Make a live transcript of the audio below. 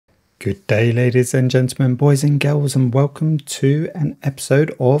Good day, ladies and gentlemen, boys and girls, and welcome to an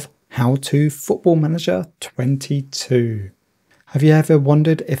episode of How to Football Manager 22. Have you ever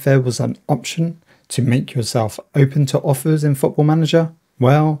wondered if there was an option to make yourself open to offers in Football Manager?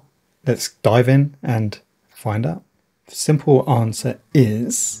 Well, let's dive in and find out. The simple answer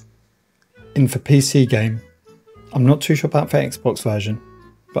is in the PC game. I'm not too sure about the Xbox version,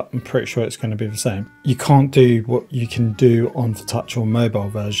 but I'm pretty sure it's going to be the same. You can't do what you can do on the touch or mobile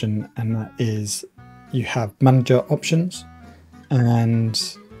version, and that is you have manager options,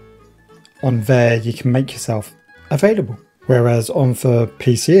 and on there you can make yourself available. Whereas on the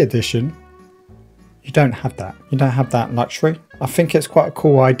PC edition, you don't have that. You don't have that luxury. I think it's quite a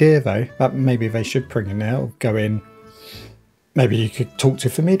cool idea though, that maybe they should bring in there, or go in. Maybe you could talk to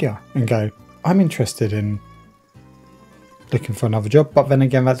the media and go, I'm interested in looking for another job, but then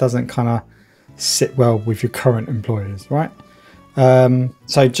again that doesn't kind of sit well with your current employers, right?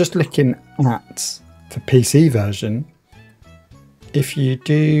 So just looking at the PC version, if you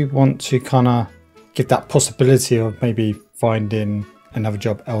do want to kind of give that possibility of maybe finding another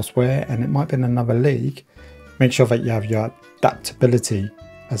job elsewhere, and it might be in another league, make sure that you have your adaptability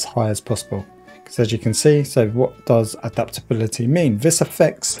as high as possible. Because as you can see, so what does adaptability mean? This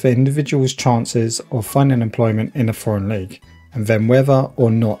affects the individual's chances of finding employment in a foreign league, and then whether or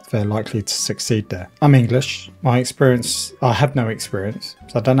not they're likely to succeed there. I'm English. My experience, I have no experience,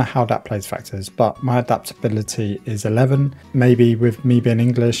 so I don't know how that plays factors, but my adaptability is 11. Maybe with me being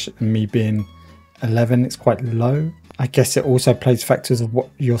English and me being 11, it's quite low. I guess it also plays factors of what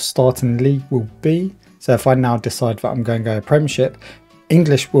your starting league will be. So if I now decide that I'm going to go Premiership,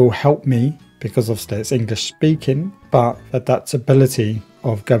 English will help me, because obviously it's English speaking, but adaptability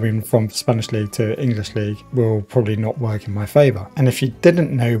of going from Spanish league to English league will probably not work in my favour. And if you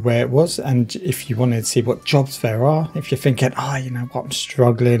didn't know where it was, and if you wanted to see what jobs there are, if you're thinking, you know what, I'm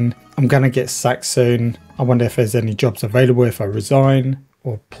struggling, I'm going to get sacked soon, I wonder if there's any jobs available if I resign,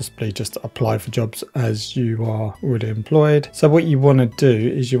 or possibly just apply for jobs as you are already employed. So what you want to do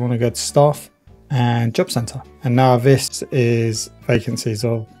is you want to go to staff and job centre. And now this is vacancies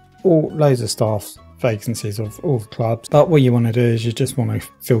of loads of staff vacancies of all the clubs, but what you want to do is you just want to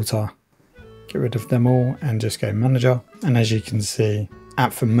filter, get rid of them all, and just go manager. And as you can see,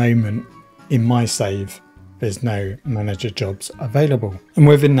 at the moment in my save, there's no manager jobs available. And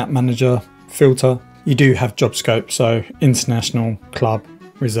within that manager filter, you do have job scope, so international, club,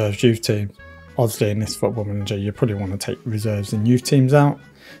 reserves, youth team. Obviously in this Football Manager you probably want to take reserves and youth teams out,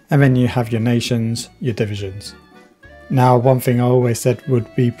 and then you have your nations, your divisions. Now, one thing I always said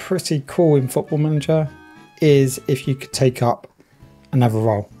would be pretty cool in Football Manager is if you could take up another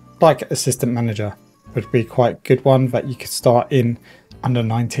role, like assistant manager would be quite a good one that you could start in under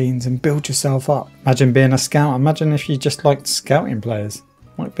 19s and build yourself up. Imagine being a scout. Imagine if you just liked scouting players.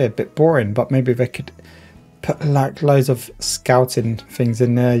 Might be a bit boring, but maybe they could put like loads of scouting things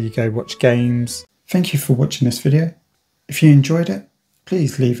in there. You go watch games. Thank you for watching this video. If you enjoyed it,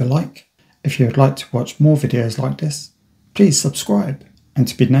 please leave a like. If you would like to watch more videos like this, please subscribe, and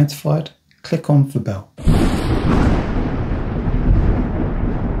to be notified, click on the bell.